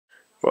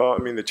Well, I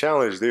mean, the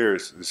challenge there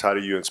is how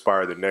do you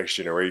inspire the next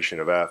generation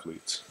of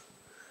athletes?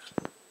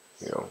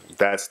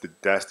 That's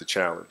the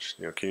challenge.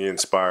 Can you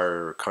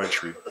inspire a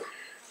country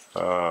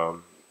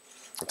um,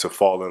 to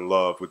fall in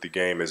love with the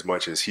game as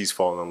much as he's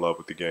fallen in love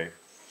with the game?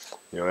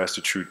 That's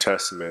the true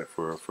testament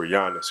for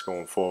Giannis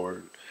going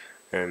forward.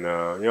 And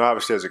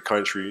obviously as a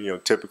country,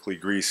 typically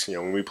Greece,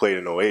 when we played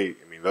in '08,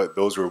 I mean,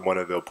 those were one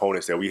of the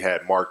opponents that we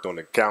had marked on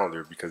the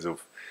calendar because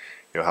of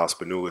how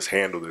Spanoulis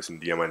handled us and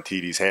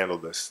Diamantidis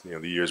handled us,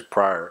 the years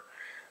prior.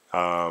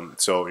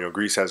 So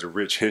Greece has a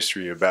rich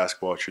history of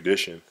basketball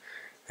tradition,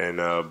 and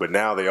but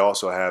now they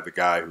also have the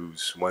guy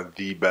who's one of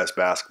the best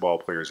basketball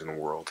players in the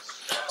world.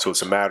 So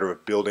it's a matter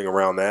of building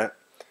around that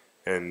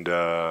and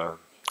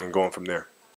going from there.